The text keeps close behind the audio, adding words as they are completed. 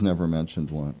never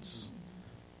mentioned once.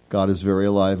 God is very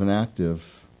alive and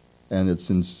active, and it's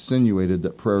insinuated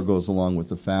that prayer goes along with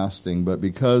the fasting, but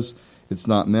because it's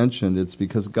not mentioned, it's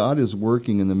because God is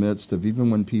working in the midst of, even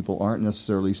when people aren't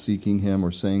necessarily seeking him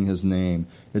or saying his name,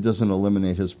 it doesn't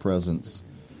eliminate his presence.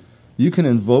 You can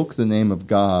invoke the name of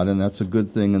God, and that's a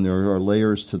good thing, and there are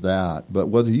layers to that, but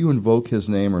whether you invoke his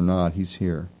name or not, he's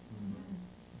here.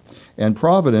 And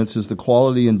providence is the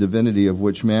quality and divinity of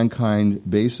which mankind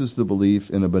bases the belief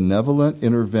in a benevolent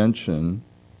intervention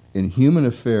in human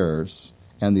affairs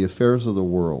and the affairs of the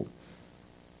world.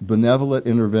 Benevolent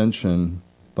intervention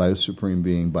by a supreme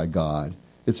being, by God.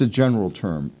 It's a general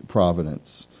term,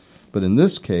 providence. But in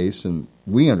this case, and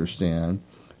we understand,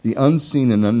 the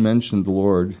unseen and unmentioned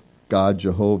Lord, God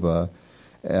Jehovah,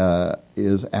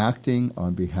 is acting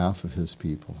on behalf of his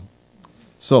people.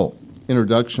 So,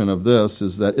 introduction of this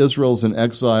is that Israel's in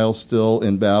exile still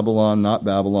in Babylon, not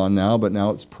Babylon now, but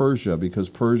now it's Persia, because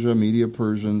Persia, Media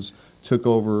Persians, took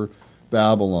over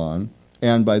Babylon.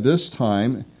 And by this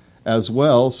time, as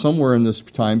well, somewhere in this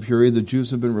time period, the Jews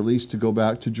have been released to go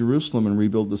back to Jerusalem and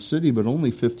rebuild the city, but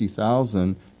only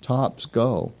 50,000 tops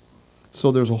go.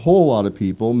 So there's a whole lot of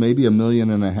people, maybe 1.5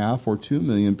 million or 2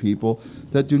 million people,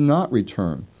 that do not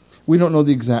return. We don't know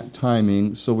the exact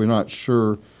timing, so we're not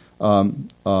sure.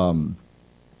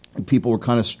 People were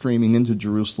kind of streaming into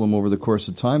Jerusalem over the course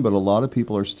of time, but a lot of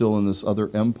people are still in this other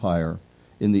empire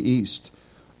in the east.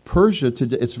 Persia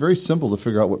today, it's very simple to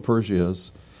figure out what Persia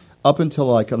is. Up until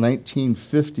like a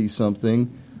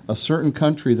 1950-something, a certain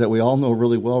country that we all know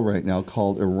really well right now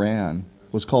called Iran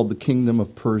was called the Kingdom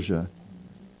of Persia.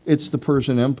 It's the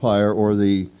Persian Empire, or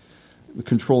the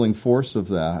controlling force of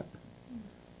that.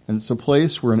 And it's a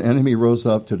place where an enemy rose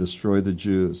up to destroy the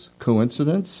Jews.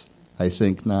 Coincidence? I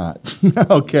think not.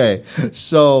 Okay,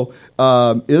 so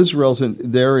Israel's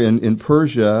there in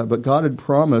Persia, but God had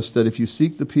promised that if you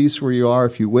seek the peace where you are,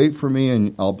 if you wait for me,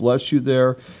 and I'll bless you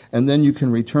there, and then you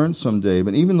can return someday.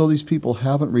 But even though these people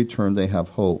haven't returned, they have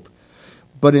hope.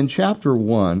 But in chapter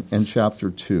 1 and chapter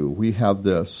 2, we have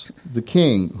this. The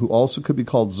king, who also could be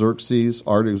called Xerxes,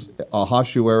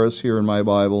 Ahasuerus here in my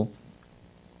Bible,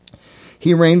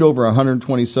 he reigned over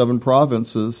 127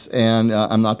 provinces, and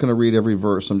I'm not going to read every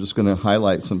verse. I'm just going to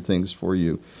highlight some things for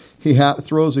you. He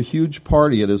throws a huge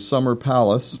party at his summer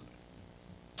palace,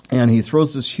 and he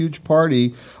throws this huge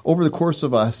party over the course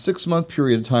of a 6-month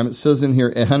period of time. It says in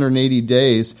here 180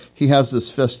 days. He has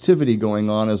this festivity going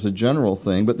on as a general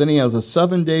thing, but then he has a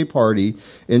 7-day party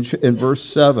in verse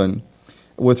 7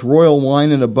 with royal wine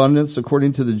in abundance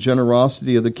according to the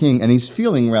generosity of the king, and he's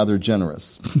feeling rather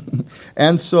generous.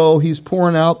 And so he's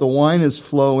pouring out, the wine is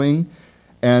flowing,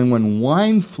 and when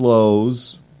wine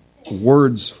flows,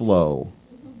 words flow.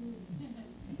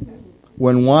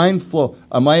 When wine flows,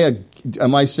 am I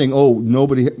saying,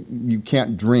 you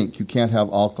can't drink, you can't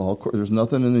have alcohol? There's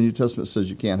nothing in the New Testament that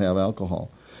says you can't have alcohol.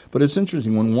 But it's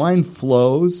interesting, when wine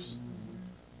flows,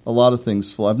 a lot of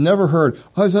things flow. I've never heard,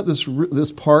 I was at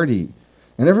this party,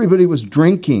 and everybody was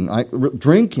drinking,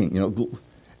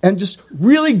 and just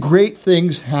really great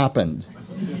things happened.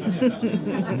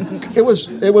 It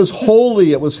was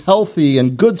holy, it was healthy,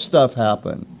 and good stuff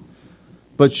happened.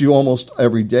 But you almost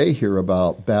every day hear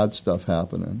about bad stuff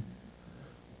happening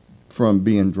from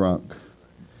being drunk.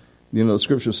 You know, the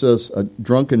scripture says a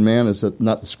drunken man is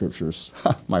not the scriptures.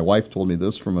 My wife told me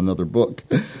this from another book.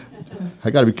 I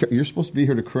got to be. You're supposed to be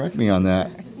here to correct me on that.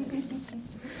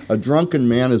 A drunken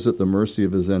man is at the mercy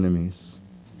of his enemies.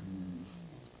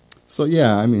 So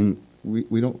yeah, I mean,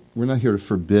 we're not here to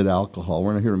forbid alcohol.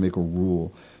 We're not here to make a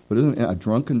rule. But a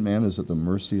drunken man is at the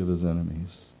mercy of his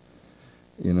enemies.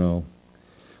 You know.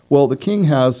 Well, the king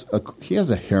has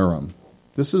a harem.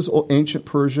 This is ancient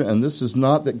Persia, and this is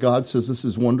not that God says this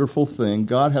is a wonderful thing.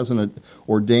 God has an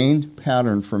ordained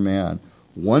pattern for man.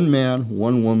 One man,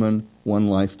 one woman, one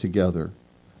life together.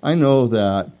 I know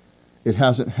that it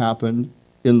hasn't happened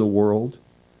in the world.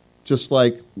 Just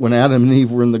like when Adam and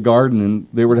Eve were in the garden and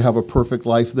they were to have a perfect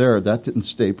life there, that didn't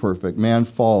stay perfect. Man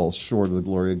falls short of the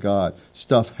glory of God.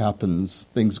 Stuff happens.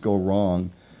 Things go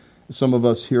wrong. Some of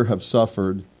us here have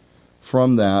suffered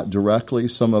from that directly.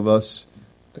 Some of us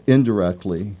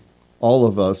indirectly. All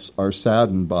of us are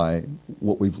saddened by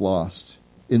what we've lost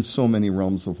in so many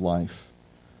realms of life.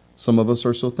 Some of us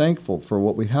are so thankful for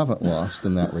what we haven't lost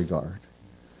in that regard.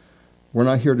 We're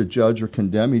not here to judge or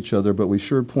condemn each other, but we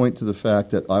sure point to the fact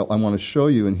that I want to show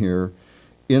you in here,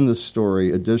 in the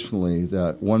story, additionally,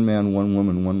 that one man, one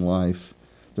woman, one life.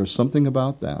 There's something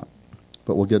about that,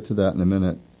 but we'll get to that in a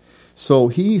minute. So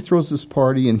he throws this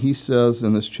party, and he says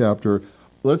in this chapter,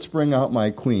 let's bring out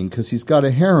my queen, because he's got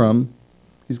a harem.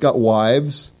 He's got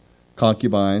wives,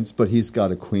 concubines, but he's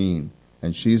got a queen.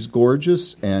 And she's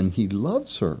gorgeous, and he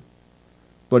loves her.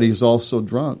 But he's also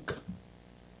drunk.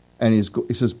 And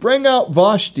he says, bring out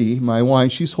Vashti, my wine.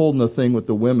 She's holding the thing with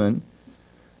the women.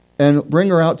 And bring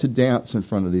her out to dance in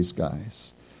front of these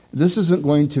guys. This isn't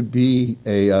going to be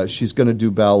she's going to do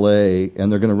ballet,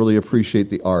 and they're going to really appreciate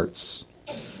the arts.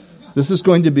 This is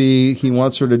going to be, he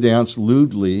wants her to dance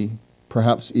lewdly,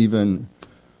 perhaps even,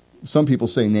 some people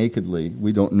say nakedly.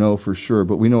 We don't know for sure,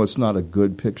 but we know it's not a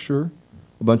good picture.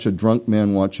 A bunch of drunk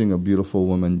men watching a beautiful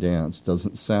woman dance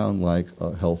doesn't sound like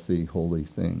a healthy, holy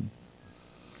thing.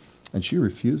 And she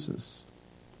refuses.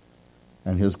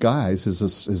 And his guys,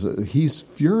 he's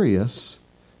furious.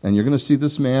 And you're going to see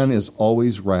this man is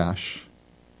always rash.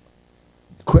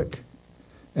 Quick.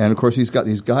 And, of course, he's got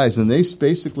these guys. And they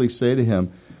basically say to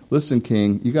him, listen,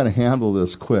 King, you got to handle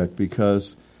this quick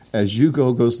because as you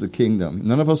go goes the kingdom.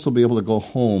 None of us will be able to go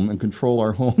home and control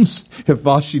our homes if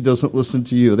Vashti doesn't listen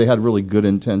to you. They had really good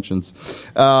intentions.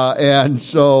 And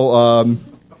so...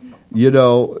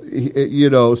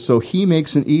 so he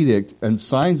makes an edict and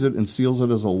signs it and seals it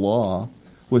as a law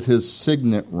with his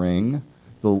signet ring.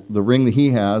 The ring that he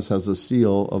has a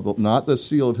seal of not the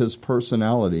seal of his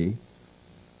personality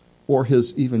or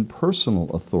his even personal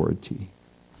authority,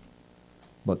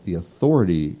 but the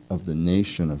authority of the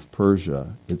nation of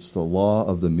Persia. It's the law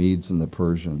of the Medes and the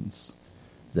Persians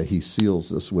that he seals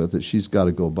this with, that she's got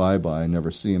to go bye-bye and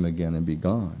never see him again and be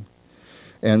gone.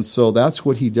 And so that's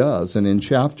what he does. And in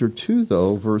chapter 2,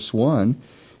 though, verse 1,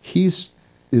 his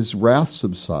wrath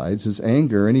subsides, his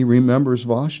anger, and he remembers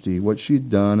Vashti, what she'd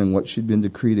done and what she'd been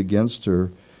decreed against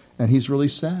her. And he's really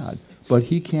sad. But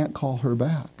he can't call her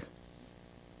back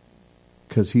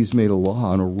because he's made a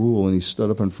law and a rule, and he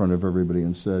stood up in front of everybody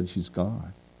and said, she's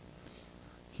gone.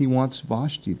 He wants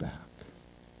Vashti back.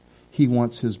 He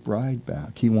wants his bride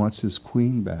back. He wants his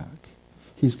queen back.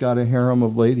 He's got a harem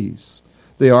of ladies.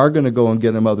 They are going to go and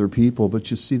get him other people,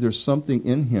 but you see, there's something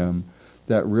in him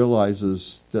that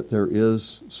realizes that there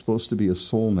is supposed to be a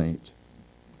soulmate.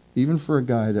 Even for a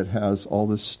guy that has all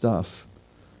this stuff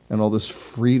and all this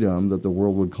freedom that the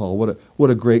world would call, what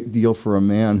a great deal for a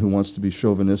man who wants to be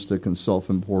chauvinistic and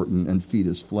self-important and feed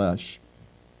his flesh.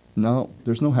 No,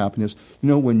 there's no happiness.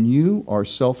 When you are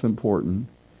self-important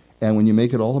and when you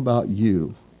make it all about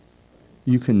you,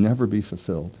 you can never be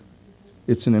fulfilled.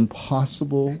 It's an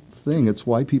impossible thing. It's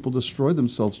why people destroy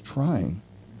themselves trying.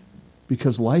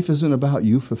 Because life isn't about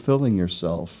you fulfilling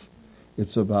yourself.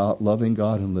 It's about loving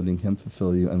God and letting him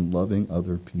fulfill you and loving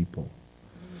other people.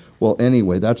 Well,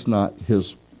 anyway, that's not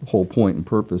his whole point and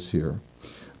purpose here.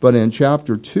 But in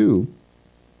chapter 2,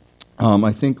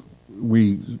 I think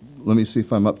let me see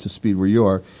if I'm up to speed where you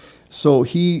are.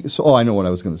 I know what I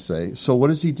was going to say. So what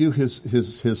does he do?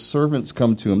 His servants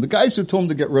come to him. The guys who told him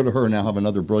to get rid of her now have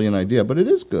another brilliant idea, but it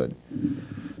is good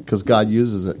because God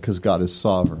uses it because God is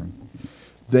sovereign.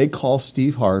 They call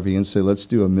Steve Harvey and say, let's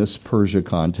do a Miss Persia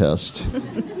contest.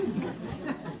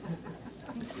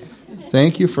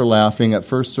 Thank you for laughing. At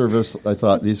first service, I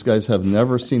thought these guys have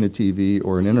never seen a TV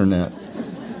or an internet.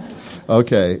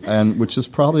 Okay, and which is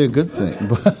probably a good thing.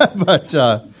 But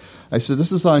I said,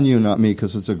 this is on you, not me,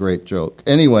 because it's a great joke.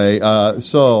 Anyway,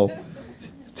 so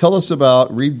tell us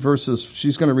read verses,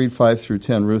 she's going to read 5 through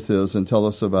 10, Ruth is, and tell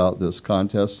us about this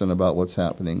contest and about what's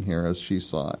happening here as she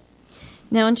saw it.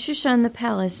 Now in Shushan the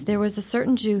palace there was a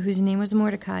certain Jew whose name was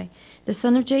Mordecai, the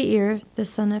son of Jair, the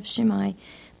son of Shimei,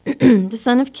 the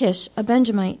son of Kish, a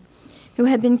Benjamite, who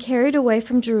had been carried away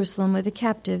from Jerusalem with the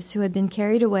captives who had been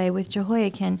carried away with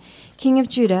Jehoiakim, king of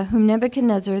Judah, whom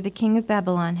Nebuchadnezzar, the king of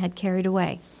Babylon, had carried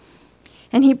away.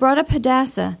 And he brought up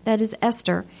Hadassah, that is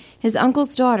Esther, his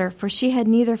uncle's daughter, for she had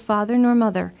neither father nor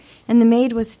mother, and the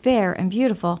maid was fair and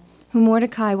beautiful, whom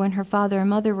Mordecai, when her father and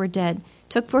mother were dead,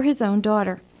 took for his own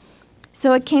daughter.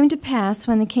 So it came to pass,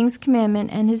 when the king's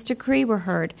commandment and his decree were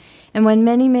heard, and when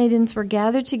many maidens were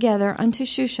gathered together unto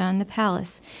Shushan the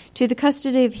palace, to the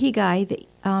custody of Hegai,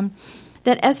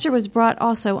 that Esther was brought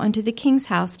also unto the king's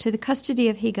house, to the custody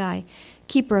of Hegai,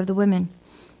 keeper of the women.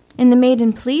 And the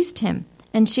maiden pleased him,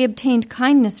 and she obtained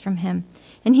kindness from him,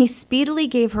 and he speedily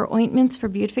gave her ointments for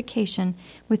beautification,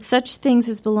 with such things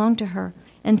as belonged to her,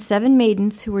 and 7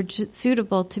 maidens who were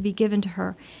suitable to be given to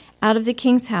her, out of the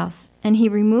king's house, and he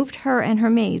removed her and her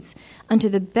maids unto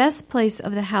the best place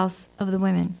of the house of the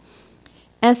women.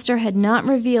 Esther had not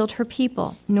revealed her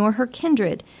people, nor her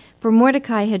kindred, for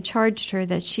Mordecai had charged her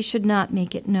that she should not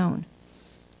make it known.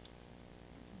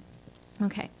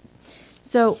 Okay,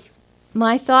 so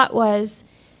my thought was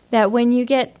that when you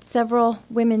get several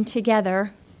women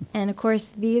together, and of course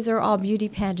these are all beauty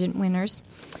pageant winners,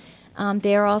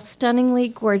 they are all stunningly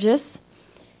gorgeous,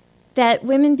 that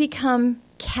women become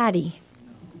catty.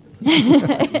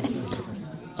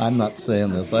 I'm not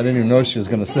saying this. I didn't even know she was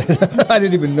going to say that. I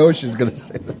didn't even know she was going to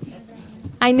say this.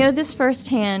 I know this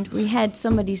firsthand. We had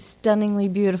somebody stunningly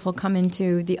beautiful come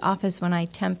into the office when I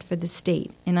temped for the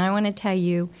state. And I want to tell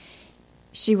you,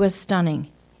 she was stunning.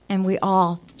 And we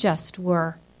all just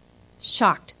were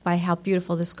shocked by how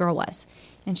beautiful this girl was.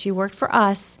 And she worked for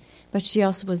us, but she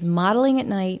also was modeling at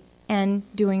night and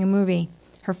doing a movie.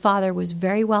 Her father was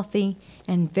very wealthy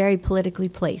and very politically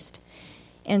placed.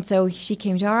 And so she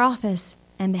came to our office,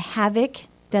 and the havoc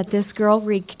that this girl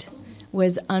wreaked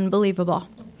was unbelievable.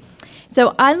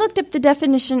 So I looked up the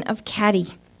definition of catty.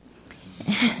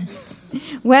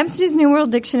 Webster's New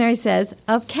World Dictionary says,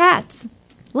 of cats,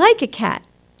 like a cat,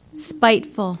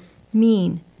 spiteful,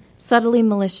 mean, subtly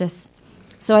malicious.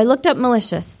 So I looked up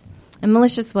malicious, and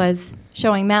malicious was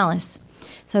showing malice.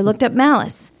 So I looked up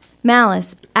malice.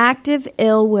 Malice, active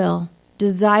ill will,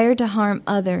 desire to harm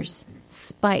others,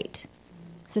 spite.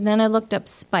 So then I looked up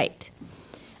spite.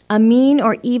 A mean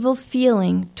or evil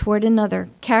feeling toward another,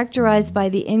 characterized by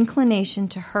the inclination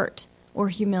to hurt or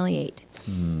humiliate.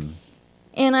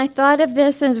 And I thought of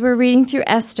this as we're reading through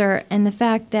Esther, and the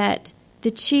fact that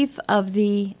the chief of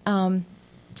the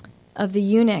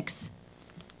eunuchs,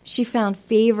 she found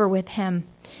favor with him.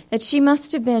 That she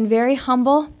must have been very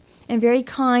humble and very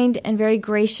kind and very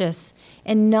gracious,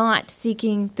 and not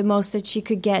seeking the most that she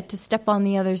could get to step on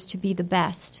the others to be the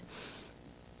best.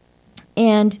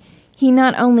 And he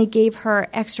not only gave her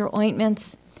extra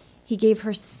ointments, he gave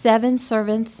her 7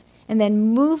 servants, and then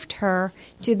moved her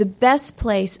to the best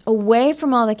place, away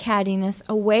from all the cattiness,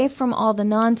 away from all the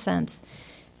nonsense,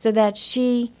 so that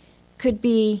she could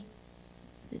be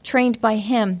trained by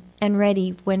him and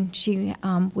ready when she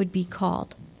would be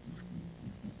called.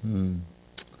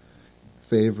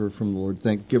 Favor from the Lord.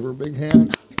 Give her a big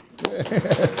hand.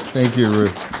 Thank you,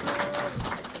 Ruth.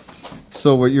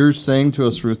 So what you're saying to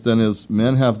us, Ruth, then is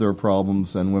men have their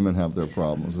problems and women have their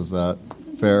problems. Is that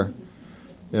fair?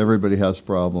 Everybody has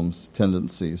problems,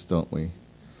 tendencies, don't we?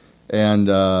 And,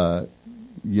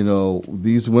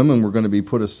 these women were going to be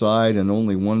put aside, and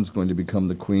only one's going to become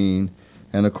the queen.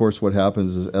 And, of course, what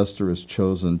happens is Esther is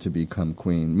chosen to become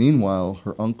queen. Meanwhile,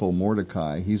 her uncle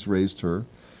Mordecai, he's raised her.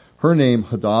 Her name,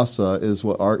 Hadassah, is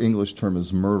what our English term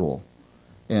is Myrtle.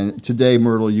 And today,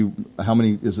 Myrtle, how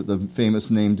many, is it the famous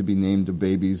name to be named to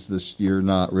babies this year?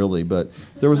 Not really, but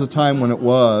there was a time when it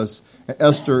was.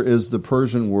 Esther is the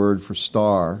Persian word for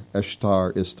star,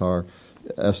 Ishtar,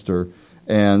 Esther.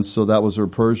 And so that was her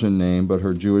Persian name, but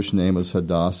her Jewish name is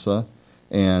Hadassah.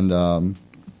 And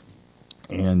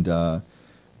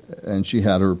she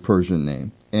had her Persian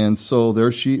name. And so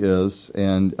there she is,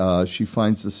 and she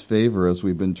finds this favor as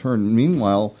we've been turned.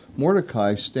 Meanwhile,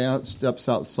 Mordecai steps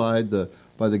outside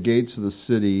by the gates of the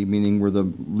city, meaning where the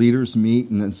leaders meet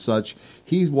and such.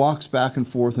 He walks back and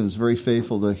forth and is very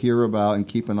faithful to hear about and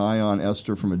keep an eye on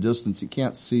Esther from a distance. He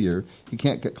can't see her. He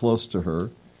can't get close to her.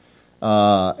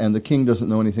 And the king doesn't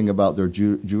know anything about their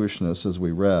Jewishness, as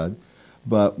we read.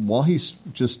 But while he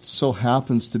just so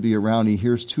happens to be around, he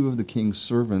hears 2 of the king's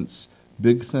servants,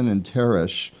 Bigthan and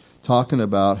Teresh, talking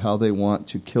about how they want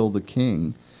to kill the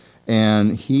king.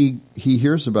 And he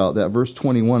hears about that. Verse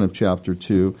 21 of chapter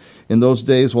 2. In those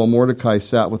days, while Mordecai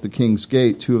sat with the king's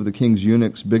gate, 2 of the king's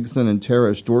eunuchs, Bigthan and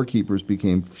Teresh, doorkeepers,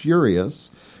 became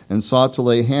furious and sought to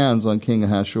lay hands on King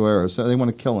Ahasuerus. They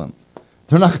want to kill him.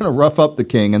 They're not going to rough up the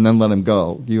king and then let him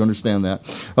go. Do you understand that?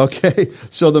 Okay,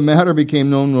 so the matter became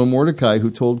known to Mordecai,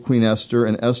 who told Queen Esther,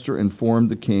 and Esther informed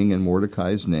the king in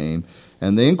Mordecai's name.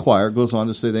 And they inquire, goes on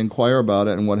to say they inquire about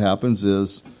it, and what happens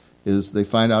is they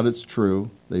find out it's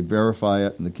true, they verify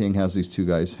it, and the king has these 2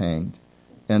 guys hanged.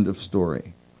 End of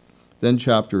story. Then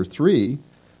chapter 3,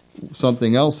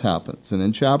 something else happens. And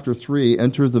in chapter 3,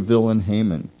 enter the villain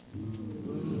Haman.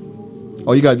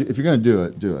 Oh, if you're going to do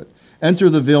it, do it. Enter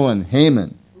the villain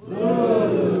Haman.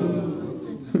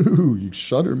 Ooh, you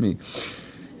shudder me.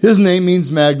 His name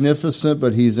means magnificent,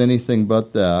 but he's anything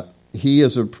but that. He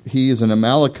is an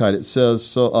Amalekite. It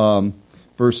says,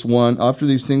 verse 1, after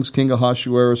these things, King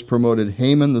Ahasuerus promoted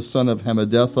Haman, the son of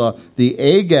Hammedatha, the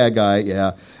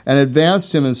Agagite, and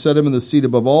advanced him and set him in the seat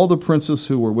above all the princes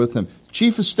who were with him.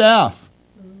 Chief of staff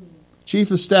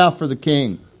for the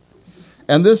king.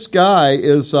 And this guy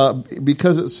is,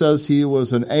 because it says he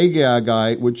was an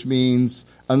Agagite, which means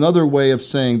another way of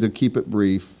saying, to keep it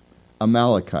brief,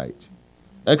 Amalekite.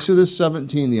 Exodus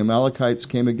 17, the Amalekites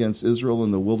came against Israel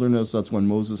in the wilderness. That's when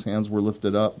Moses' hands were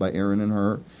lifted up by Aaron and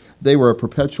Hur. They were a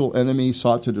perpetual enemy,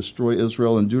 sought to destroy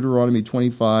Israel. In Deuteronomy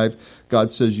 25,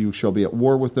 God says you shall be at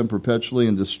war with them perpetually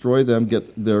and destroy them.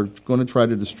 They're going to try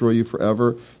to destroy you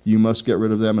forever. You must get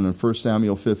rid of them. And in 1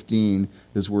 Samuel 15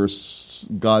 is where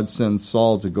God sends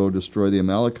Saul to go destroy the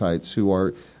Amalekites, who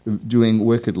are doing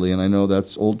wickedly. And I know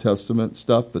that's Old Testament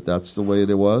stuff, but that's the way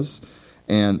it was.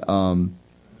 And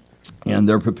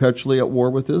they're perpetually at war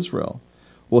with Israel.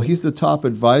 Well, he's the top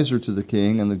advisor to the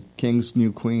king, and the king's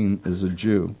new queen is a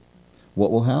Jew.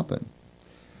 What will happen?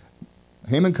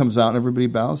 Haman comes out and everybody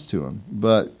bows to him.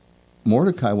 But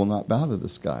Mordecai will not bow to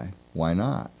this guy. Why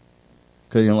not?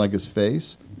 Because you don't like his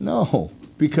face? No,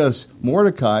 because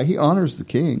Mordecai, he honors the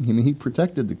king. I mean, he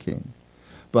protected the king.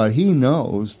 But he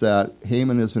knows that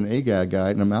Haman is an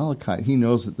Agagite, an Amalekite. He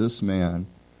knows that this man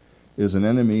is an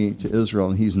enemy to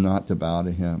Israel, and he's not to bow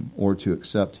to him or to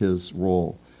accept his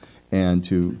role and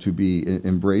to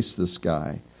embrace this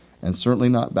guy, and certainly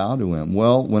not bow to him.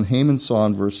 Well, when Haman saw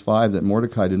in verse 5 that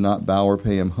Mordecai did not bow or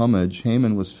pay him homage,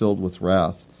 Haman was filled with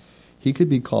wrath. He could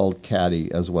be called catty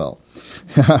as well.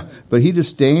 But he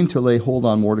disdained to lay hold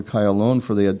on Mordecai alone,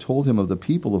 for they had told him of the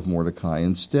people of Mordecai.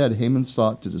 Instead, Haman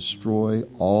sought to destroy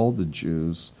all the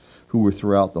Jews who were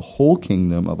throughout the whole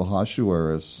kingdom of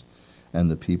Ahasuerus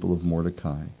and the people of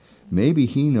Mordecai. Maybe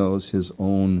he knows his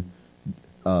own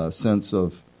sense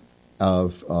of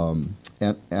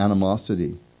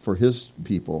animosity for his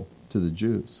people to the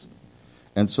Jews.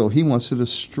 And so he wants to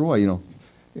destroy,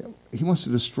 he wants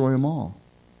to destroy them all.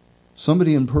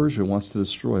 Somebody in Persia wants to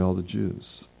destroy all the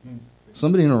Jews.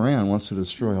 Somebody in Iran wants to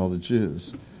destroy all the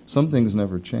Jews. Some things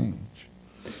never change.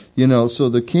 So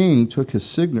the king took his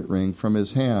signet ring from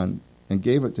his hand and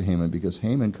gave it to Haman, because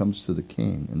Haman comes to the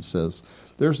king and says,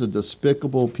 there's a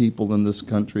despicable people in this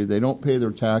country. They don't pay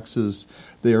their taxes.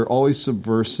 They are always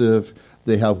subversive.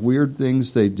 They have weird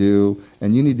things they do,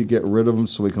 and you need to get rid of them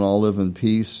so we can all live in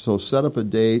peace. So set up a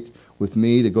date with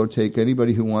me to go take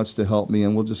anybody who wants to help me,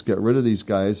 and we'll just get rid of these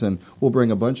guys, and we'll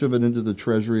bring a bunch of it into the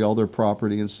treasury, all their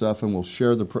property and stuff, and we'll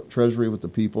share the treasury with the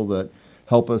people that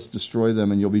help us destroy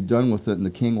them, and you'll be done with it, and the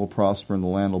king will prosper, and the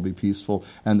land will be peaceful.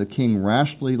 And the king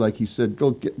rashly, like he said,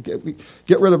 go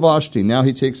get rid of Vashti. Now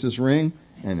he takes his ring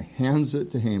and hands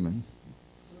it to Haman.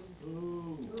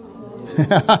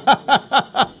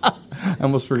 I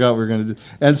almost forgot what we were going to do.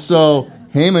 And so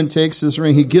Haman takes his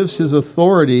ring. He gives his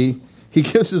authority. He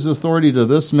gives his authority to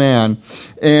this man.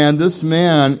 And this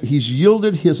man, he's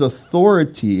yielded his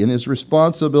authority and his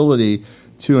responsibility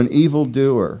to an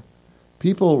evildoer.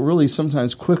 People really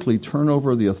sometimes quickly turn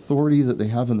over the authority that they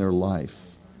have in their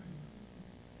life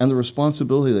and the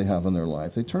responsibility they have in their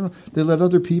life. They let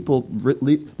other people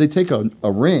lead. They take a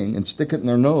ring and stick it in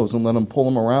their nose and let them pull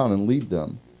them around and lead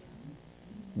them.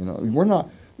 We're not,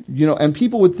 and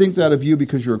people would think that of you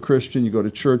because you're a Christian. You go to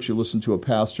church, you listen to a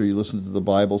pastor, you listen to the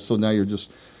Bible. So now you're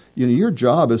just, your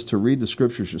job is to read the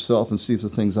scriptures yourself and see if the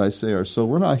things I say are so.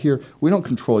 We're not here. We don't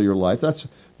control your life.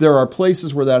 There are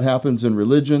places where that happens in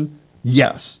religion.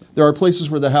 Yes. There are places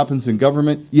where that happens in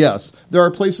government. Yes. There are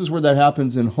places where that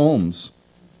happens in homes,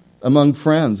 among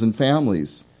friends and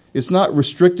families. It's not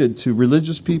restricted to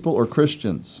religious people or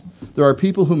Christians. There are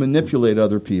people who manipulate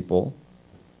other people,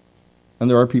 and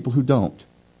there are people who don't.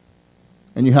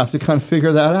 And you have to kind of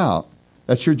figure that out.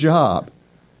 That's your job.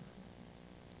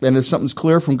 And if something's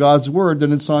clear from God's word,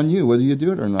 then it's on you, whether you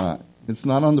do it or not. It's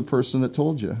not on the person that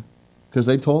told you, because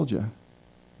they told you.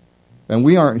 And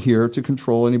we aren't here to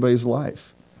control anybody's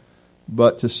life,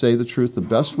 but to say the truth the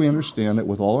best we understand it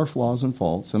with all our flaws and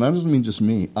faults. And that doesn't mean just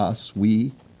me, us,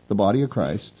 we, the body of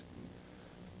Christ.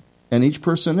 And each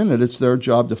person in it, it's their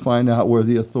job to find out where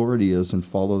the authority is and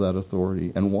follow that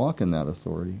authority and walk in that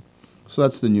authority. So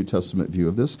that's the New Testament view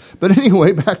of this. But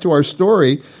anyway, back to our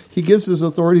story. He gives his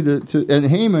authority and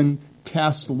Haman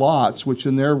cast lots, which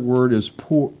in their word is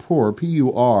pur,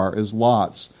 P-U-R, is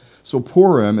lots. So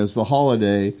Purim is the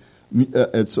holiday.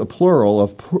 It's a plural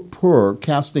of pur,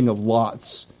 casting of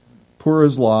lots. Pur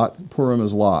is lot, Purim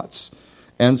is lots.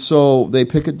 And so they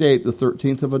pick a date, the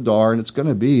 13th of Adar, and it's going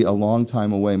to be a long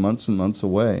time away, months and months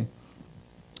away.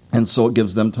 And so it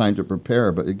gives them time to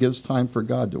prepare, but it gives time for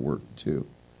God to work too.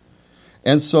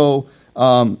 And so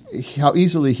how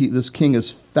easily this king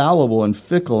is fallible and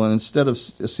fickle, and instead of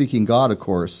seeking God, of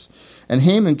course. And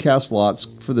Haman cast lots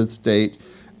for this date.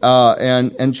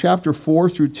 And chapter 4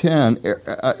 through 10,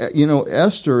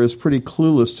 Esther is pretty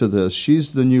clueless to this.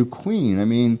 She's the new queen. I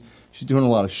mean, she's doing a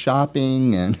lot of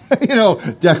shopping and,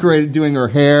 doing her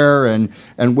hair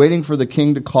and waiting for the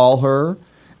king to call her.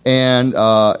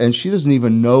 And she doesn't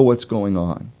even know what's going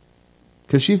on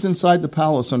because she's inside the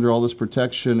palace under all this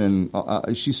protection,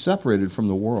 and she's separated from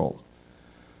the world.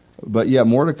 But yet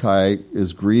Mordecai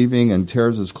is grieving and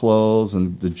tears his clothes,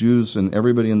 and the Jews and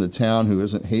everybody in the town who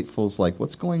isn't hateful is like,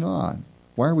 what's going on?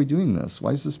 Why are we doing this?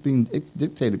 Why is this being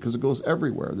dictated? Because it goes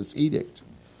everywhere, this edict.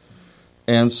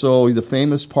 And so the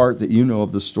famous part that you know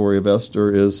of the story of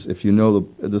Esther is, if you know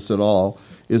this at all,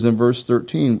 is in verse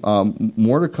 13.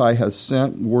 Mordecai has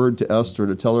sent word to Esther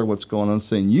to tell her what's going on,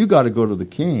 saying, you got to go to the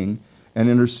king and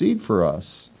intercede for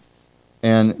us.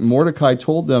 And Mordecai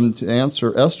told them to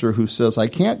answer Esther, who says, I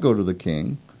can't go to the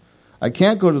king. I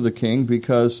can't go to the king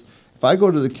because if I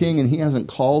go to the king and he hasn't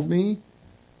called me,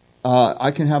 I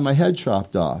can have my head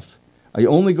chopped off. I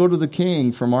only go to the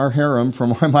king from our harem,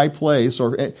 from my place,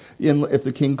 or if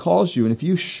the king calls you. And if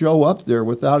you show up there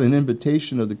without an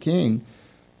invitation of the king,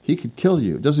 he could kill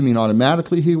you. It doesn't mean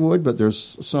automatically he would, but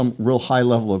there's some real high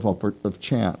level of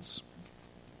chance.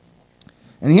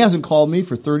 And he hasn't called me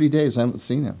for 30 days. I haven't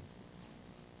seen him.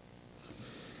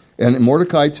 And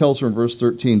Mordecai tells her in verse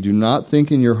 13, do not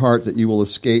think in your heart that you will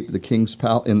escape in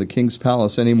the king's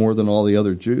palace any more than all the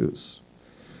other Jews.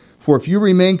 For if you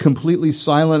remain completely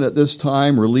silent at this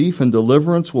time, relief and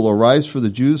deliverance will arise for the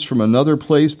Jews from another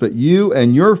place, but you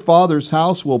and your father's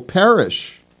house will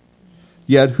perish.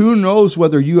 Yet who knows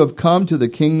whether you have come to the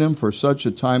kingdom for such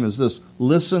a time as this?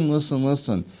 Listen, listen,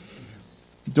 listen.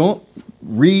 Don't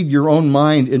read your own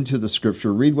mind into the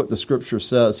Scripture. Read what the Scripture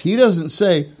says. He doesn't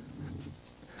say,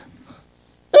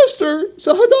 Esther,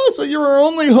 Hadassah, you're our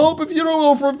only hope. If you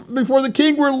don't go before the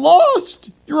king, we're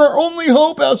lost. You're our only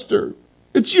hope, Esther.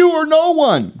 It's you or no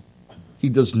one. He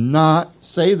does not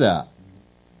say that.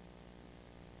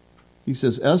 He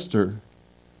says, Esther,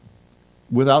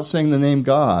 without saying the name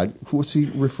God, what's he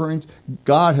referring to?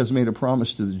 God has made a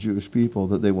promise to the Jewish people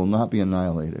that they will not be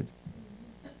annihilated.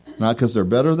 Not because they're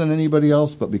better than anybody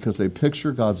else, but because they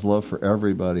picture God's love for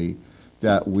everybody,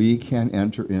 that we can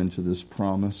enter into this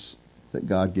promise that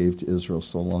God gave to Israel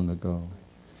so long ago.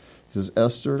 He says,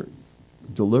 Esther,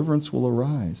 deliverance will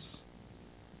arise.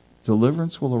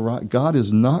 Deliverance will arise. God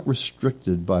is not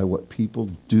restricted by what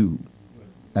people do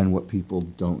and what people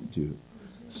don't do.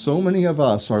 So many of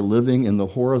us are living in the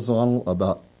horizontal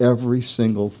about every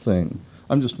single thing.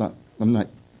 I'm not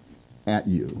at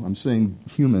you. I'm saying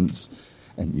humans.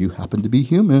 And you happen to be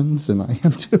humans, and I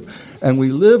am too. And we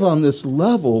live on this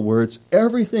level where it's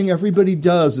everything everybody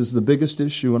does is the biggest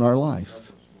issue in our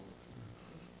life.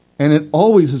 And it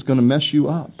always is going to mess you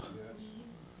up.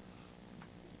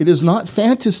 It is not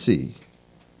fantasy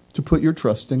to put your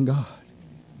trust in God.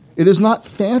 It is not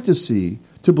fantasy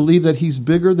to believe that He's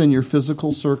bigger than your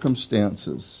physical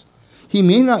circumstances. He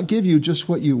may not give you just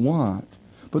what you want,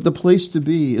 but the place to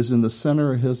be is in the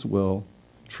center of His will,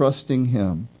 trusting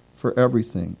Him for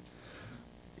everything.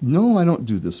 No, I don't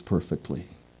do this perfectly,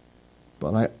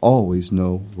 but I always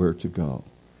know where to go.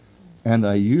 And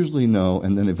I usually know,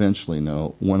 and then eventually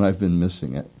know, when I've been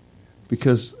missing it,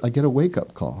 because I get a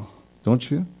wake-up call,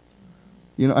 don't you?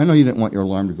 You know, I know you didn't want your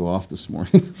alarm to go off this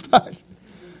morning, but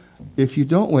if you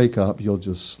don't wake up, you'll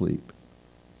just sleep,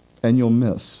 and you'll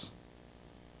miss.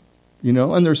 You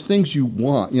know, and there's things you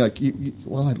want. You're like,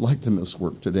 well, I'd like to miss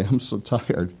work today. I'm so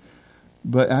tired.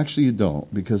 But actually you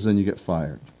don't, because then you get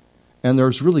fired. And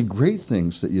there's really great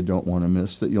things that you don't want to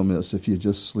miss that you'll miss if you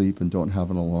just sleep and don't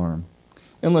have an alarm.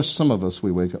 Unless some of us,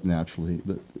 we wake up naturally,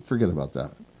 but forget about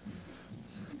that.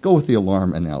 Go with the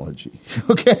alarm analogy,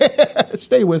 okay?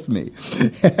 Stay with me,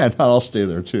 and I'll stay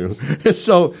there too.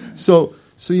 So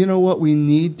you know what? We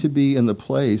need to be in the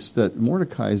place that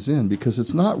Mordecai is in, because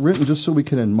it's not written just so we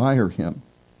can admire him.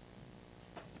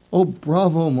 Oh,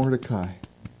 bravo, Mordecai.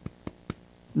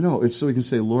 No, it's so we can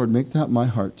say, Lord, make that my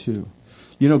heart too.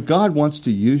 You know, God wants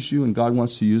to use you and God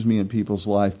wants to use me in people's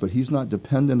life, but He's not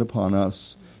dependent upon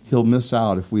us. He'll miss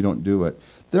out if we don't do it.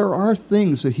 There are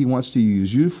things that He wants to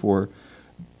use you for,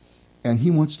 and He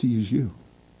wants to use you.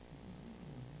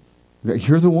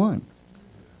 You're the one.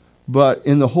 But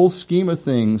in the whole scheme of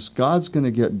things, God's going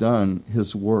to get done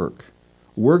His work.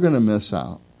 We're going to miss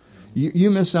out. You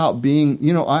miss out being,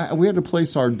 you know, we had to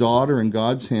place our daughter in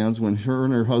God's hands when her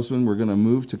and her husband were going to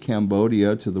move to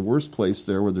Cambodia, to the worst place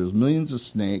there where there's millions of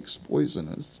snakes,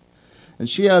 poisonous. And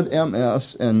she had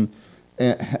MS and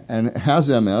has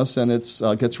MS, and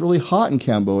it gets really hot in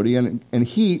Cambodia, and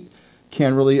heat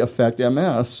can really affect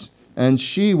MS. And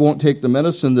she won't take the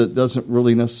medicine that doesn't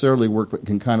really necessarily work, but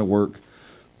can kind of work,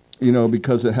 you know,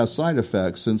 because it has side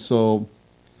effects. And so,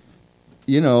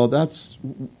 you know, that's,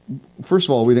 first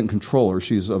of all, we didn't control her.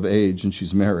 She's of age and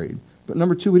she's married. But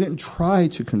number two, we didn't try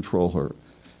to control her.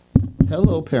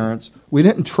 Hello, parents. We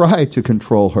didn't try to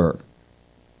control her.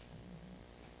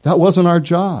 That wasn't our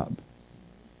job.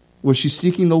 Was she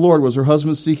seeking the Lord? Was her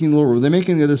husband seeking the Lord? Were they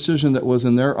making a decision that was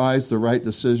in their eyes the right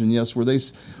decision? Yes. Were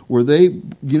they,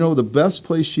 you know, the best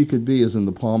place she could be is in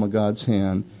the palm of God's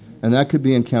hand. And that could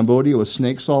be in Cambodia with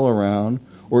snakes all around,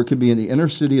 or it could be in the inner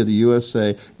city of the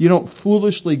USA. You don't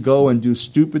foolishly go and do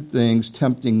stupid things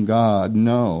tempting God,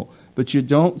 no. But you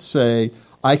don't say,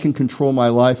 I can control my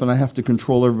life and I have to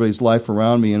control everybody's life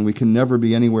around me and we can never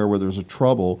be anywhere where there's a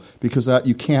trouble, because that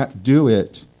you can't do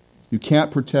it. You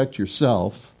can't protect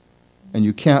yourself and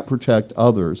you can't protect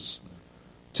others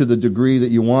to the degree that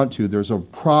you want to. There's a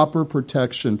proper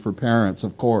protection for parents,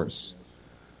 of course.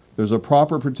 There's a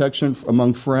proper protection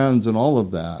among friends and all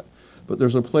of that. But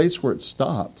there's a place where it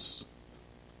stops.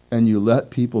 And you let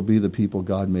people be the people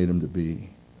God made them to be.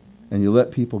 And you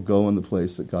let people go in the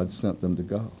place that God sent them to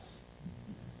go.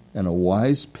 And a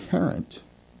wise parent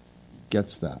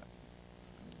gets that.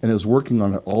 And is working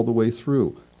on it all the way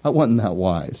through. I wasn't that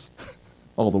wise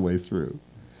all the way through.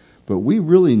 But we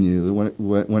really knew that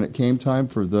when it came time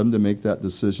for them to make that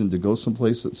decision to go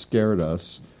someplace that scared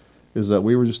us, is that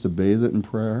we were just to bathe it in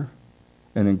prayer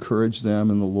and encourage them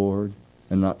in the Lord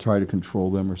and not try to control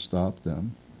them or stop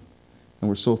them. And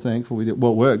we're so thankful we did.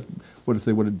 Well, what if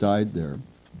they would have died there?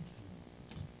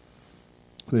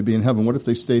 They'd be in heaven. What if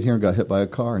they stayed here and got hit by a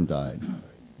car and died?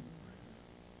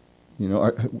 You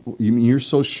know, you're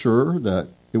so sure that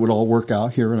it would all work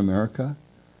out here in America?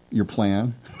 Your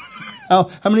plan? How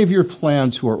many of your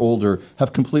plans who are older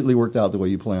have completely worked out the way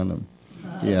you planned them?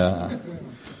 Yeah.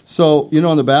 So, you know,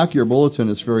 on the back of your bulletin,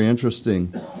 it's very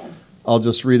interesting. I'll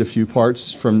just read a few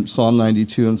parts from Psalm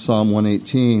 92 and Psalm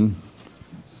 118.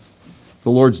 The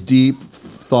Lord's deep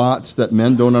thoughts that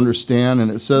men don't understand.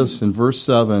 And it says in verse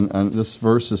 7, and this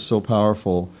verse is so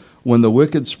powerful, when the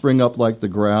wicked spring up like the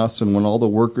grass and when all the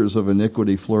workers of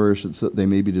iniquity flourish, it's that they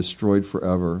may be destroyed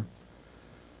forever.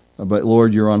 But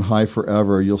Lord, you're on high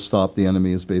forever. You'll stop the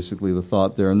enemy is basically the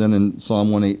thought there. And then in Psalm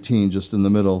 118, just in the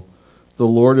middle, the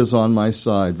Lord is on my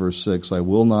side, verse 6. I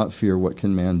will not fear what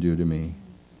can man do to me.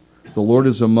 The Lord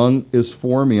is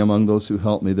for me among those who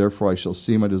help me. Therefore I shall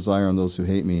see my desire on those who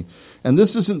hate me. And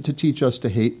this isn't to teach us to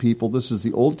hate people. This is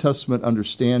the Old Testament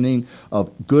understanding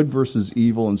of good versus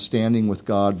evil and standing with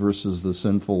God versus the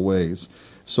sinful ways.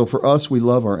 So for us, we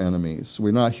love our enemies.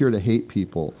 We're not here to hate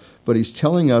people. But he's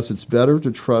telling us it's better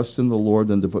to trust in the Lord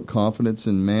than to put confidence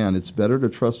in man. It's better to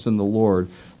trust in the Lord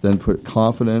than put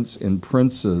confidence in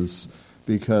princes,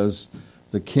 because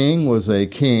the king was a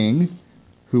king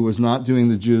who was not doing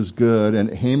the Jews good, and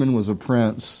Haman was a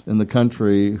prince in the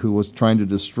country who was trying to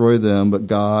destroy them, but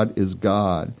God is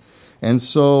God. And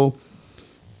so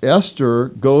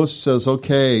Esther says,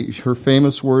 okay, her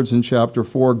famous words in chapter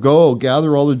 4, go,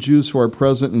 gather all the Jews who are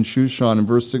present in Shushan, in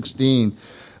verse 16,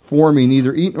 for me,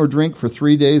 neither eat nor drink for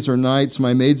 3 days or nights.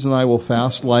 My maids and I will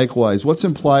fast likewise. What's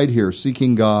implied here?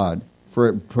 Seeking God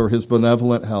for his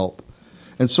benevolent help.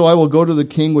 And so I will go to the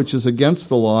king, which is against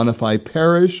the law, and if I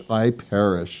perish, I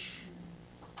perish.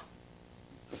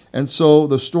 And so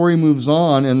the story moves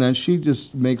on, and then she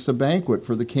just makes a banquet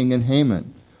for the king and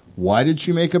Haman. Why did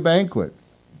she make a banquet?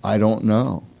 I don't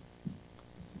know.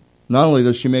 Not only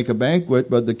does she make a banquet,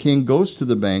 but the king goes to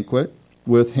the banquet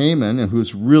with Haman, and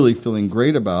who's really feeling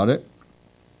great about it.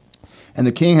 And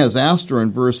the king has asked her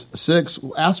in verse 6,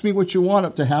 ask me what you want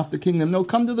up to half the kingdom. No,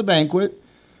 come to the banquet.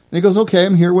 And he goes, okay,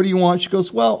 I'm here. What do you want? She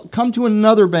goes, well, come to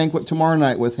another banquet tomorrow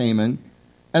night with Haman,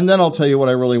 and then I'll tell you what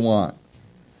I really want.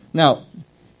 Now,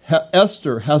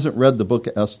 Esther hasn't read the book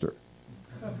of Esther.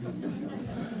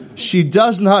 She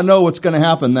does not know what's going to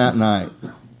happen that night.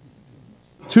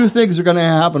 Two things are going to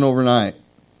happen overnight.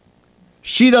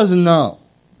 She doesn't know.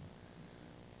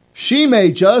 She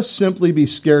may just simply be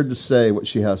scared to say what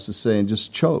she has to say and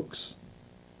just chokes.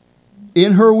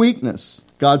 In her weakness,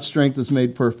 God's strength is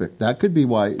made perfect. That could be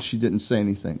why she didn't say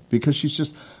anything. Because she's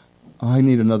just, I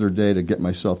need another day to get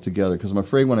myself together. Because I'm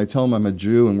afraid when I tell him I'm a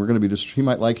Jew and we're going to be, he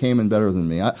might like Haman better than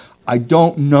me. I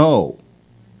don't know.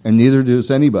 And neither does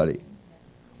anybody.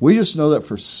 We just know that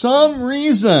for some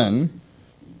reason,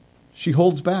 she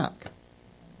holds back.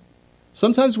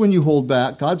 Sometimes when you hold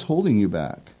back, God's holding you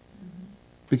back.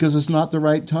 Because it's not the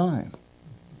right time.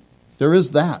 There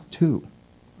is that too.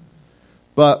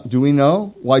 But do we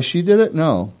know why she did it?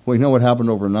 No. We know what happened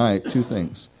overnight. Two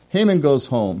things. Haman goes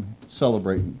home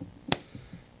celebrating.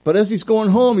 But as he's going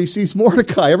home, he sees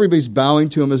Mordecai. Everybody's bowing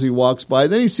to him as he walks by.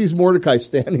 Then he sees Mordecai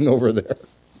standing over there.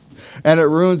 And it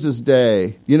ruins his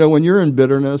day. You know, when you're in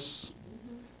bitterness,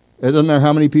 it doesn't matter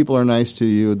how many people are nice to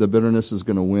you, the bitterness is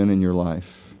going to win in your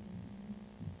life.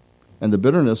 And the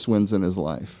bitterness wins in his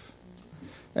life.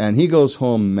 And he goes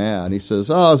home mad. He says,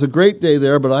 it was a great day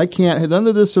there, but I can't, none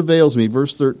of this avails me.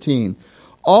 Verse 13.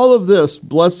 All of this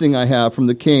blessing I have from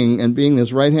the king and being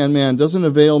his right-hand man doesn't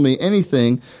avail me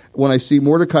anything when I see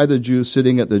Mordecai the Jew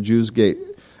sitting at the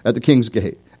king's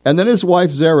gate. And then his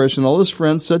wife Zeresh and all his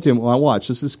friends said to him, well, watch,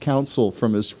 this is counsel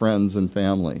from his friends and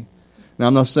family. Now,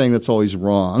 I'm not saying that's always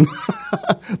wrong,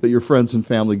 that your friends and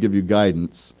family give you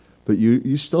guidance, but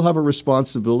you still have a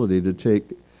responsibility to take.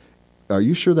 Are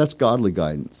you sure that's godly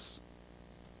guidance?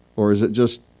 Or is it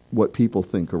just what people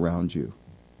think around you?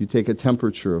 You take a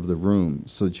temperature of the room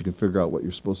so that you can figure out what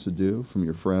you're supposed to do from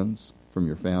your friends, from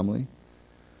your family,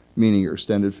 meaning your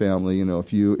extended family.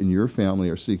 If you and your family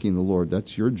are seeking the Lord,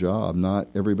 that's your job, not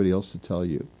everybody else to tell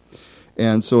you.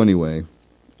 And so anyway,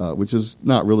 which is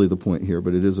not really the point here,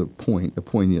 but it is a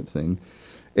poignant thing.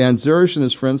 And Zeresh and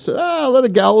his friends said, let a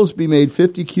gallows be made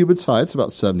 50 cubits high, it's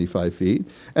about 75 feet,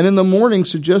 and in the morning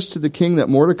suggest to the king that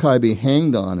Mordecai be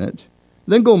hanged on it,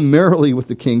 then go merrily with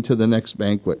the king to the next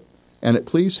banquet. And it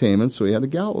pleased Haman, so he had a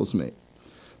gallows made.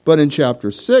 But in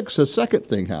chapter 6, a second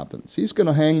thing happens. He's going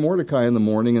to hang Mordecai in the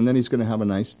morning, and then he's going to have a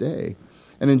nice day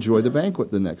and enjoy the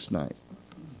banquet the next night.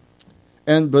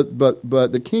 And but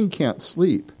the king can't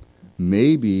sleep.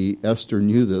 Maybe Esther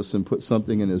knew this and put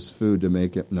something in his food to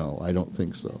make it. No, I don't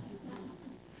think so.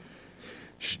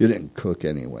 She didn't cook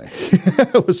anyway.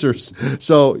 It was her.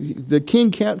 So the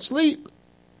king can't sleep.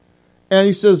 And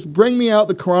he says, bring me out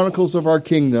the chronicles of our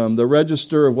kingdom, the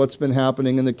register of what's been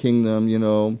happening in the kingdom,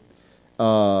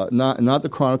 not the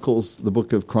chronicles, the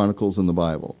book of Chronicles in the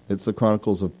Bible. It's the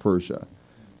chronicles of Persia,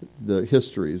 the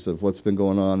histories of what's been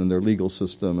going on in their legal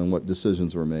system and what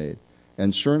decisions were made.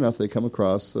 And sure enough, they come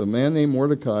across a man named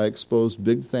Mordecai exposed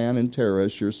Bigthan and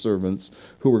Teresh, your servants,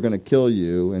 who were going to kill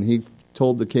you. And he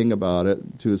told the king about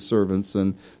it to his servants,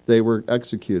 and they were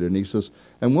executed. And he says,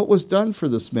 and what was done for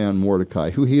this man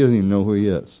Mordecai, who he doesn't even know who he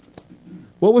is?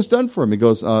 What was done for him? He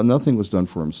goes, nothing was done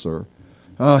for him, sir.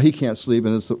 He can't sleep,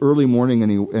 and it's the early morning,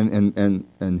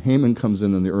 and Haman comes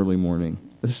in the early morning.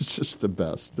 This is just the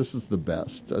best. This is the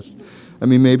best.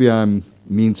 Maybe I'm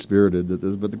mean-spirited at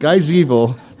this, but the guy's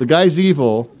evil. The guy's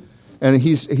evil, and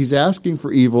he's asking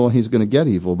for evil. He's going to get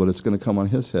evil, but it's going to come on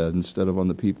his head instead of on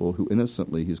the people who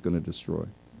innocently he's going to destroy.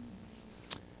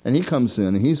 And he comes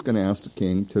in, and he's going to ask the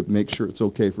king to make sure it's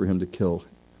okay for him to kill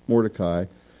Mordecai,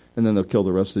 and then they'll kill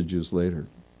the rest of the Jews later.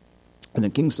 And the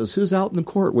king says, who's out in the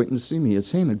court waiting to see me?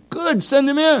 It's Haman. Good, send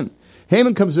him in.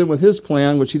 Haman comes in with his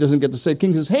plan, which he doesn't get to say. The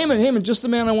king says, Haman, just the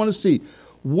man I want to see.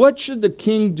 What should the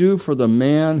king do for the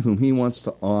man whom he wants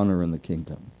to honor in the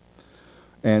kingdom?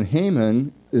 And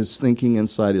Haman is thinking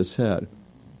inside his head,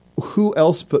 who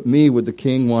else but me would the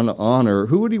king want to honor?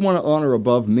 Who would he want to honor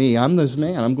above me? I'm this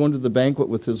man. I'm going to the banquet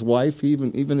with his wife.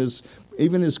 Even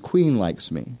his queen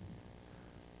likes me.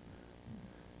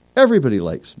 Everybody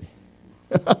likes me.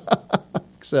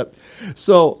 Except,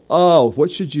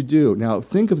 what should you do? Now,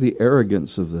 think of the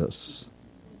arrogance of this.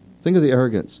 Think of the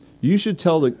arrogance. You should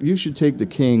take the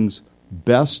king's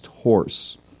best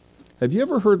horse. Have you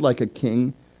ever heard like a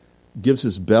king gives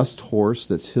his best horse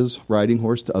that's his riding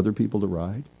horse to other people to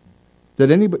ride?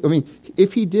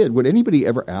 If he did, would anybody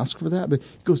ever ask for that? But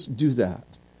he goes, do that.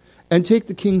 And take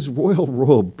the king's royal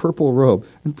robe, purple robe,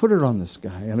 and put it on this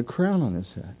guy and a crown on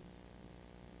his head.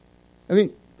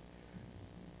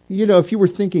 If you were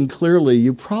thinking clearly,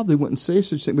 you probably wouldn't say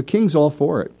such a thing. But king's all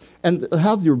for it. And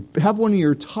have one of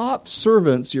your top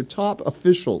servants, your top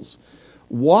officials,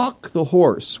 walk the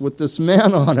horse with this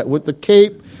man on it, with the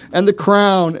cape and the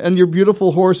crown and your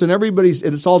beautiful horse, and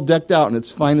it's all decked out in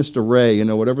its finest array,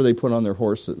 whatever they put on their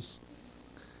horses.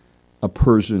 A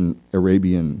Persian,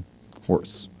 Arabian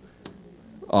horse,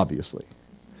 obviously.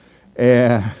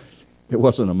 And it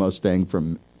wasn't a Mustang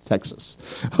from Texas.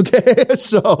 Okay,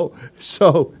 so,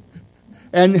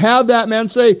 and have that man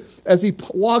say, as he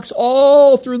walks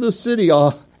all through the city,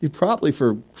 probably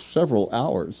for several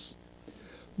hours,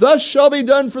 thus shall be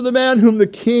done for the man whom the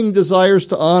king desires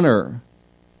to honor.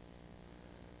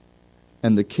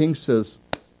 And the king says,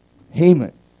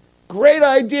 Haman, great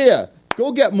idea.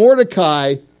 Go get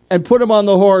Mordecai and put him on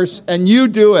the horse, and you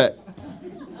do it.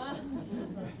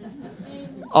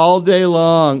 All day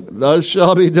long, thus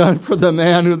shall be done for the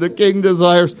man who the king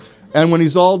desires. And when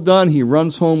he's all done, he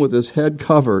runs home with his head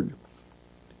covered.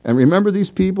 And remember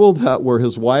these people that were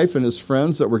his wife and his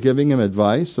friends that were giving him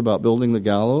advice about building the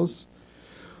gallows?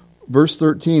 Verse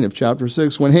 13 of chapter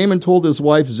 6, when Haman told his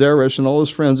wife Zeresh and all his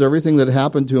friends everything that had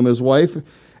happened to him, his wife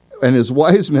and his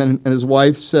wise men and his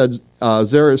wife said,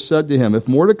 Zeresh said to him, if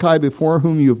Mordecai before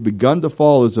whom you have begun to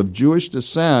fall is of Jewish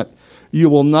descent, you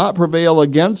will not prevail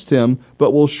against him,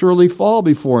 but will surely fall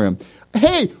before him.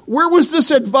 Hey, where was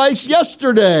this advice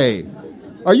yesterday?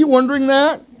 Are you wondering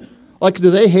that?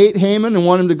 Do they hate Haman and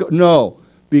want him to go? No,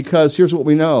 because here's what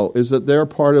we know, is that they're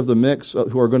part of the mix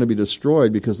who are going to be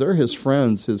destroyed because they're his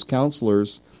friends, his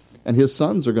counselors, and his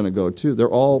sons are going to go too. They're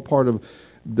all part of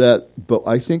that. But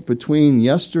I think between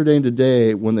yesterday and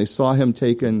today, when they saw him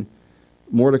taken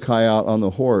Mordecai out on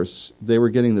the horse, they were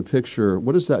getting the picture.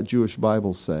 What does that Jewish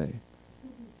Bible say?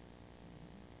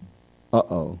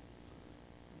 Uh-oh.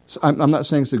 So I'm not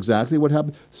saying it's exactly what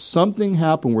happened. Something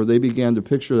happened where they began to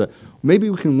picture that maybe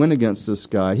we can win against this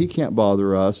guy. He can't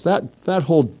bother us. That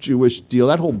whole Jewish deal,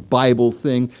 that whole Bible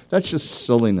thing, that's just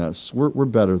silliness. We're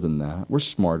better than that. We're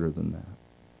smarter than that.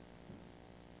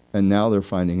 And now they're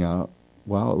finding out,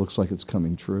 wow, it looks like it's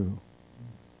coming true.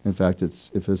 In fact,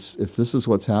 if this is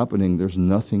what's happening, there's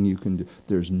nothing you can do.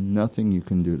 There's nothing you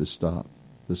can do to stop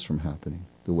this from happening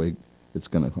the way it's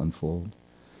going to unfold.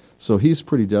 So he's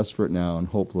pretty desperate now and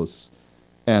hopeless.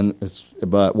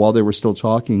 But while they were still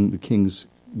talking, the king's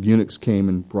eunuchs came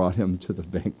and brought him to the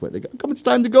banquet. They go, "Come, it's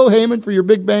time to go, Haman, for your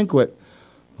big banquet."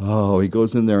 Oh, he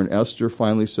goes in there, and Esther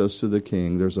finally says to the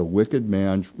king, "There's a wicked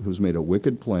man who's made a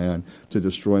wicked plan to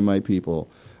destroy my people.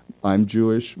 I'm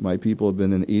Jewish. My people have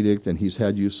been in an edict, and he's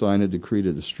had you sign a decree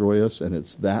to destroy us, and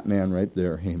it's that man right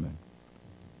there, Haman."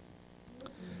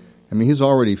 I mean, he's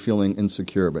already feeling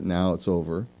insecure, but now it's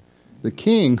over. The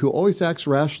king, who always acts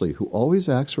rashly,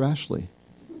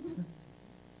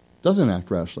 doesn't act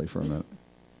rashly for a minute.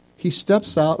 He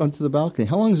steps out onto the balcony.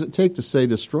 How long does it take to say,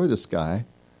 destroy this guy?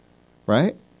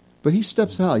 Right? But he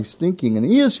steps out. He's thinking, and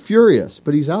he is furious,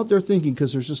 but he's out there thinking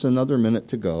because there's just another minute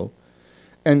to go.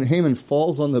 And Haman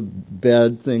falls on the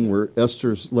bed thing where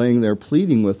Esther's laying there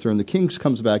pleading with her, and the king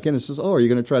comes back in and says, "Oh, are you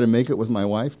going to try to make it with my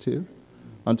wife too,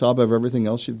 on top of everything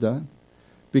else you've done?"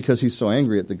 Because he's so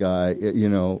angry at the guy,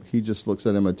 he just looks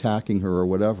at him attacking her or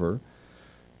whatever.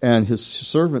 And his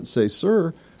servants say,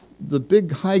 "Sir, the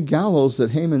big high gallows that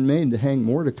Haman made to hang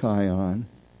Mordecai on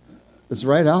is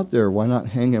right out there. Why not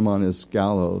hang him on his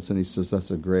gallows?" And he says,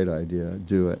 "That's a great idea.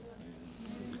 Do it."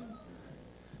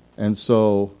 And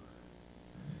so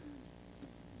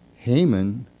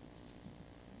Haman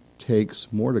takes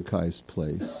Mordecai's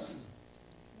place,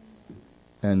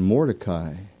 and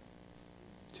Mordecai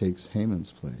takes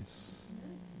Haman's place.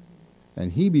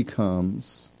 And he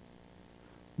becomes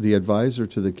the advisor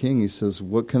to the king. He says,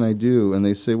 "What can I do?" And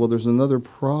they say, "Well, there's another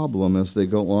problem," as they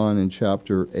go on in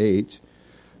chapter 8.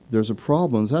 There's a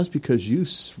problem. That's because you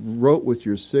wrote with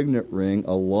your signet ring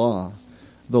a law.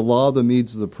 The law of the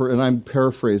Medes of the and I'm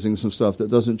paraphrasing some stuff that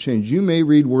doesn't change. You may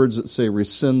read words that say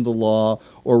rescind the law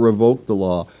or revoke the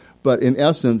law. But in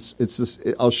essence, it's this,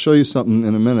 I'll show you something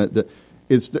in a minute, that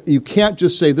you can't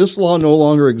just say this law no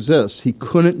longer exists. He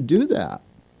couldn't do that.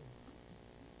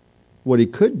 What he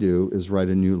could do is write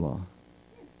a new law.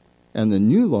 And the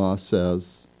new law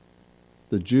says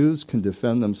the Jews can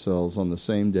defend themselves on the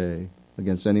same day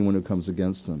against anyone who comes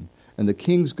against them. And the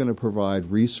king's going to provide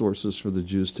resources for the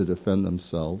Jews to defend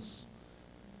themselves.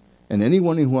 And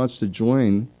anyone who wants to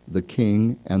join the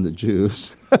king and the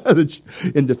Jews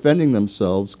in defending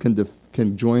themselves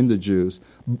can join the Jews.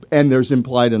 And there's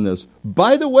implied in this,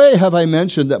 by the way, have I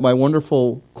mentioned that my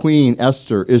wonderful queen,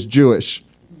 Esther, is Jewish?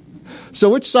 So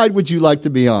which side would you like to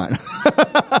be on?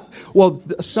 Well,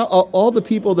 all the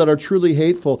people that are truly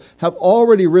hateful have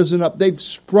already risen up. They've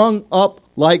sprung up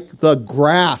like the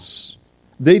grass.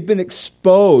 They've been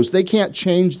exposed. They can't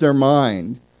change their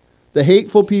mind. The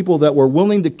hateful people that were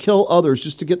willing to kill others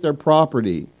just to get their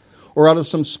property, or out of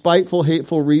some spiteful,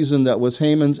 hateful reason that was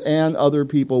Haman's and other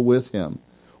people with him,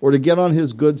 or to get on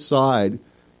his good side,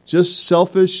 just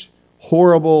selfish,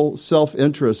 horrible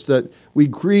self-interest that we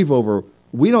grieve over.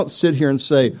 We don't sit here and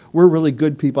say, we're really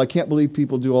good people. I can't believe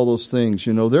people do all those things.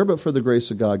 There but for the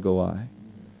grace of God go I.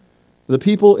 The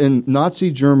people in Nazi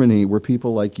Germany were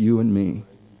people like you and me.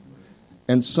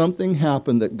 And something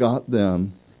happened that got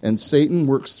them, and Satan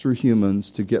works through humans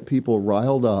to get people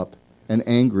riled up and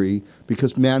angry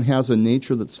because man has a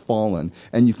nature that's fallen.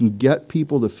 And you can get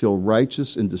people to feel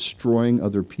righteous in destroying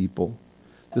other people.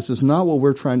 This is not what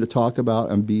we're trying to talk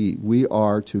about and be. We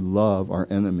are to love our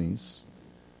enemies,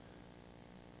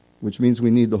 which means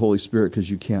we need the Holy Spirit because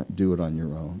you can't do it on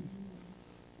your own.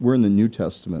 We're in the New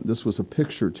Testament. This was a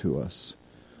picture to us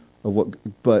of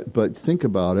what, but think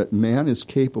about it. Man is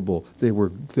capable. There were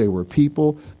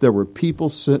people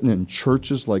sitting in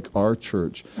churches like our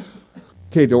church.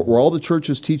 Okay, were all the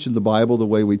churches teaching the Bible the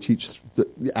way we teach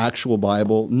the actual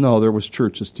Bible? No, there was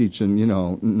churches teaching,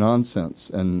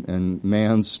 nonsense and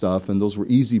man stuff, and those were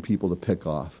easy people to pick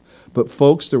off. But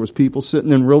folks, there was people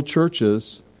sitting in real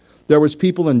churches. There was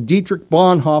people in Dietrich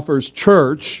Bonhoeffer's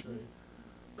church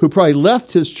who probably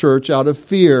left his church out of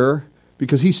fear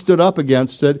because he stood up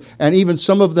against it, and even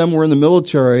some of them were in the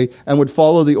military and would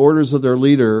follow the orders of their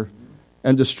leader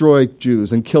and destroy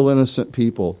Jews and kill innocent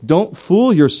people. Don't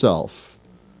fool yourself.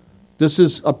 This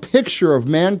is a picture of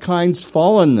mankind's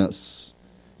fallenness.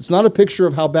 It's not a picture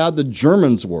of how bad the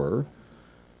Germans were.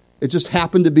 It just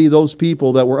happened to be those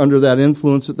people that were under that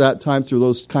influence at that time through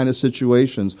those kind of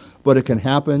situations. But it can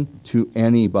happen to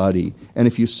anybody. And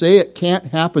if you say it can't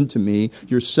happen to me,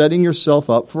 you're setting yourself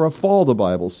up for a fall, the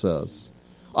Bible says.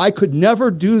 I could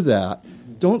never do that.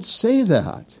 Don't say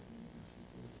that.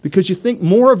 Because you think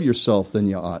more of yourself than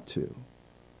you ought to.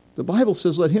 The Bible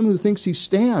says, let him who thinks he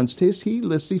stands taste heed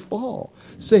lest he fall.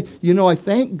 Say, I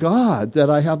thank God that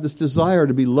I have this desire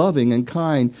to be loving and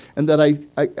kind, and that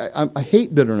I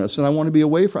hate bitterness and I want to be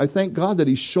away from. I thank God that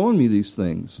he's shown me these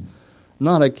things.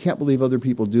 Not, I can't believe other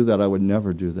people do that. I would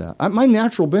never do that. My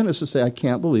natural bent is to say, I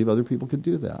can't believe other people could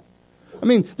do that. I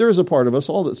mean, there is a part of us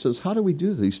all that says, how do we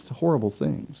do these horrible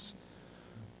things?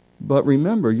 But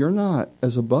remember, you're not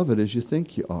as above it as you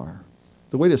think you are.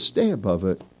 The way to stay above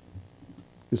it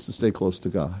is to stay close to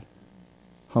God,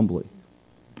 humbly.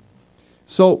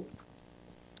 So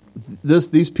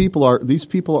these people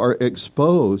are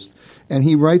exposed, and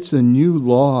he writes a new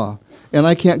law. And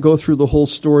I can't go through the whole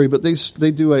story, but they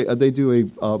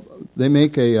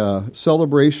make a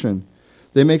celebration.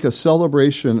 They make a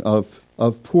celebration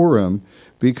of Purim,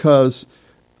 because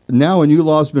now a new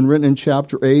law has been written in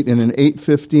chapter 8, and in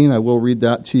 8:15 I will read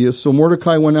that to you. So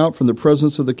Mordecai went out from the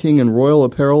presence of the king in royal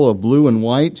apparel of blue and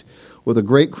white, with a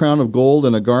great crown of gold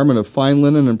and a garment of fine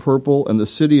linen and purple, and the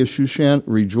city of Shushan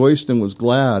rejoiced and was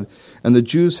glad. And the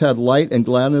Jews had light and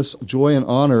gladness, joy and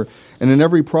honor. And in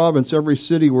every province, every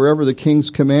city, wherever the king's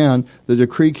command, the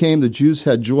decree came, the Jews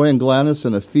had joy and gladness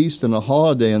and a feast and a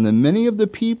holiday. And then many of the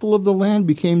people of the land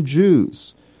became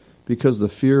Jews, because the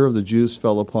fear of the Jews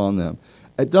fell upon them.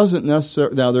 It doesn't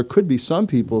necessarily... Now, there could be some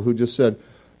people who just said,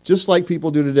 just like people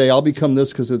do today, I'll become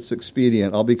this because it's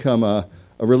expedient. I'll become a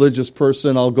religious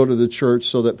person. I'll go to the church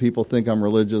so that people think I'm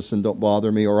religious and don't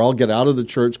bother me. Or I'll get out of the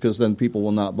church because then people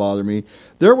will not bother me.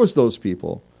 There was those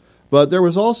people. But there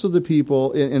was also the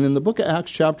people, and in the book of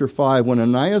Acts chapter 5, when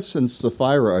Ananias and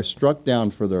Sapphira are struck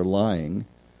down for their lying,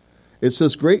 it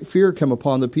says great fear came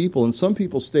upon the people, and some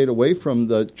people stayed away from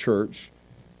the church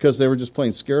because they were just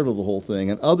plain scared of the whole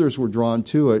thing, and others were drawn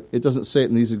to it. It doesn't say it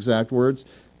in these exact words.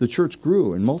 The church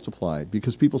grew and multiplied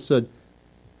because people said,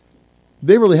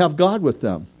 they really have God with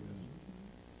them.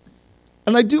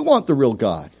 And I do want the real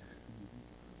God.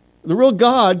 The real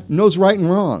God knows right and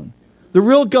wrong. The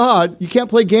real God, you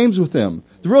can't play games with him.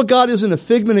 The real God isn't a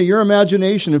figment of your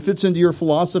imagination and fits into your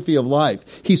philosophy of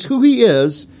life. He's who he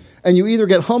is, and you either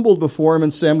get humbled before him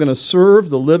and say, I'm going to serve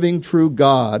the living, true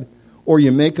God, or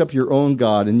you make up your own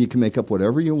God, and you can make up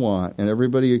whatever you want.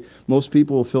 And most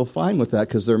people will feel fine with that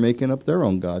because they're making up their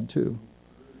own God too.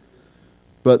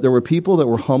 But there were people that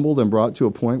were humbled and brought to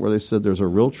a point where they said, there's a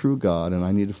real true God, and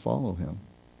I need to follow him.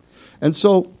 And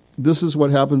so this is what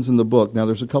happens in the book. Now,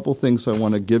 there's a couple things I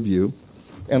want to give you.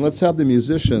 And let's have the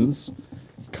musicians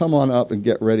come on up and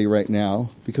get ready right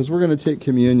now, because we're going to take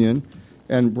communion.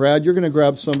 And Brad, you're going to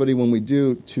grab somebody when we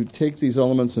do to take these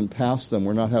elements and pass them.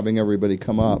 We're not having everybody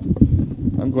come up.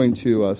 I'm going to